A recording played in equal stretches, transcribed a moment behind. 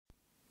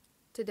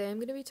Today I'm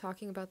going to be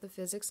talking about the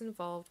physics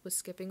involved with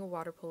skipping a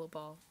water polo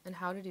ball and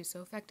how to do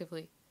so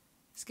effectively.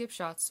 Skip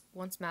shots,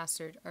 once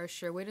mastered, are a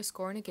sure way to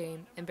score in a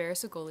game,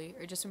 embarrass a goalie,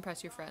 or just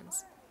impress your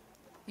friends.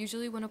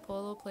 Usually when a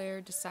polo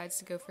player decides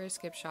to go for a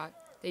skip shot,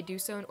 they do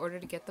so in order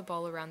to get the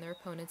ball around their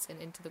opponents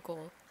and into the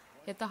goal,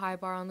 hit the high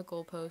bar on the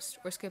goal post,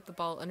 or skip the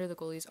ball under the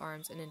goalie's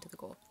arms and into the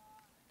goal.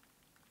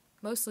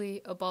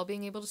 Mostly, a ball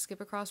being able to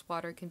skip across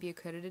water can be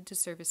accredited to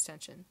surface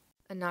tension,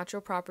 a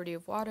natural property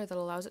of water that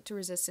allows it to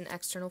resist an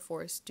external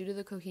force due to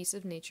the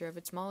cohesive nature of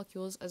its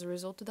molecules as a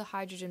result of the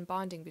hydrogen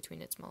bonding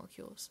between its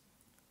molecules.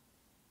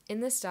 In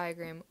this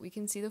diagram, we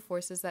can see the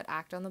forces that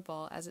act on the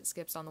ball as it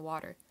skips on the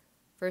water.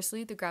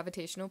 Firstly, the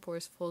gravitational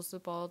force pulls the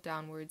ball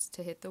downwards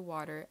to hit the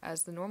water,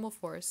 as the normal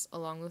force,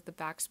 along with the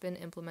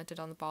backspin implemented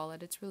on the ball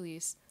at its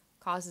release,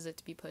 causes it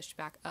to be pushed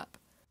back up.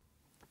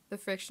 The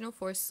frictional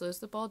force slows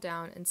the ball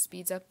down and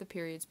speeds up the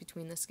periods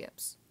between the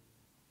skips.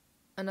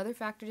 Another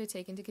factor to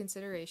take into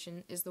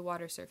consideration is the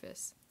water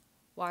surface.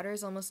 Water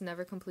is almost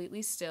never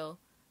completely still,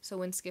 so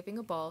when skipping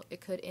a ball,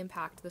 it could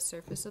impact the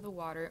surface of the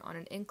water on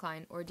an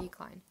incline or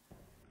decline.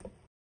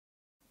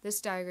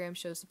 This diagram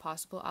shows the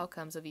possible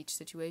outcomes of each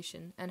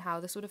situation and how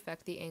this would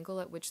affect the angle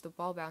at which the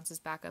ball bounces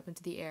back up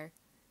into the air.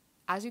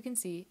 As you can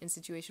see, in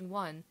situation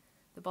 1,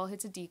 the ball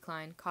hits a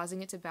decline,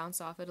 causing it to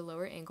bounce off at a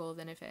lower angle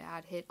than if it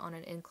had hit on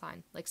an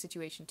incline, like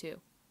situation 2.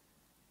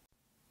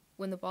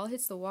 When the ball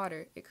hits the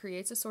water, it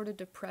creates a sort of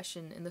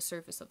depression in the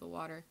surface of the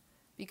water.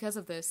 Because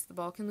of this, the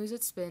ball can lose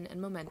its spin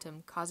and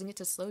momentum, causing it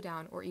to slow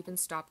down or even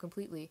stop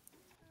completely.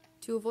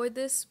 To avoid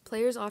this,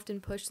 players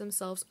often push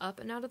themselves up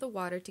and out of the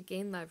water to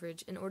gain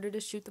leverage in order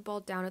to shoot the ball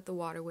down at the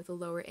water with a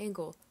lower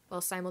angle, while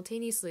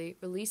simultaneously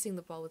releasing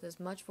the ball with as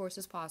much force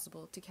as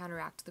possible to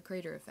counteract the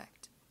crater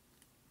effect.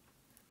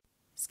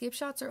 Skip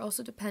shots are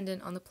also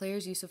dependent on the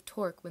player's use of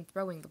torque when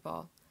throwing the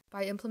ball.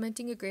 By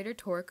implementing a greater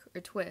torque,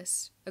 or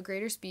twist, a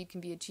greater speed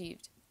can be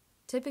achieved.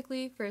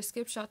 Typically, for a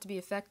skip shot to be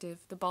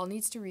effective, the ball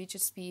needs to reach a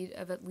speed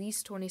of at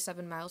least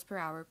 27 miles per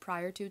hour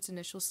prior to its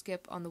initial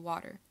skip on the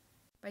water.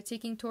 By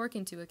taking torque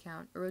into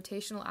account, a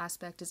rotational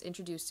aspect is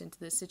introduced into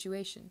this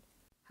situation.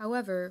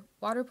 However,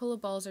 water polo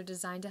balls are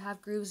designed to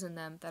have grooves in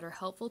them that are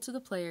helpful to the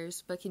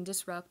players but can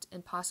disrupt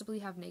and possibly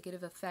have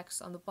negative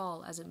effects on the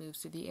ball as it moves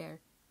through the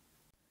air.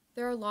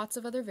 There are lots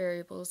of other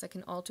variables that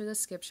can alter the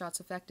skip shot's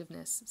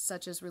effectiveness,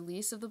 such as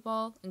release of the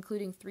ball,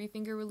 including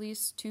 3-finger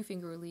release,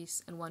 2-finger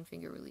release, and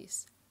 1-finger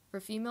release. For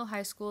female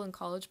high school and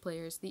college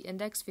players, the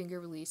index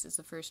finger release is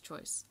the first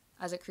choice,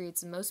 as it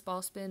creates the most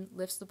ball spin,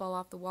 lifts the ball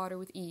off the water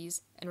with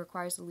ease, and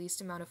requires the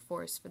least amount of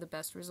force for the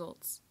best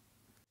results.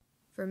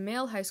 For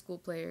male high school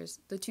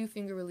players, the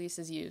 2-finger release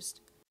is used.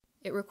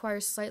 It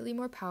requires slightly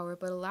more power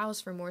but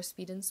allows for more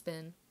speed and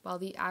spin, while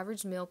the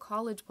average male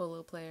college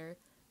polo player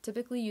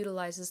typically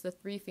utilizes the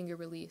 3-finger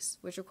release,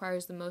 which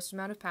requires the most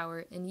amount of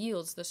power and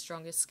yields the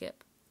strongest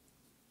skip.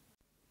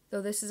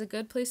 Though this is a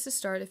good place to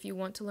start if you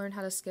want to learn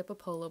how to skip a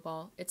polo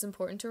ball, it's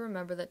important to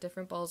remember that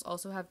different balls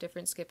also have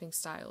different skipping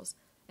styles.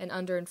 An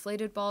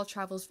underinflated ball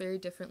travels very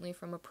differently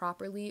from a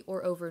properly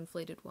or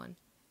overinflated one.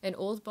 An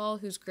old ball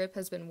whose grip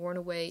has been worn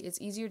away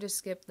is easier to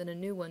skip than a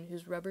new one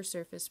whose rubber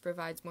surface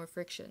provides more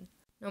friction.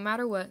 No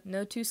matter what,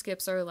 no two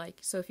skips are alike,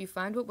 so if you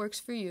find what works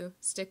for you,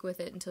 stick with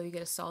it until you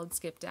get a solid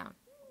skip down.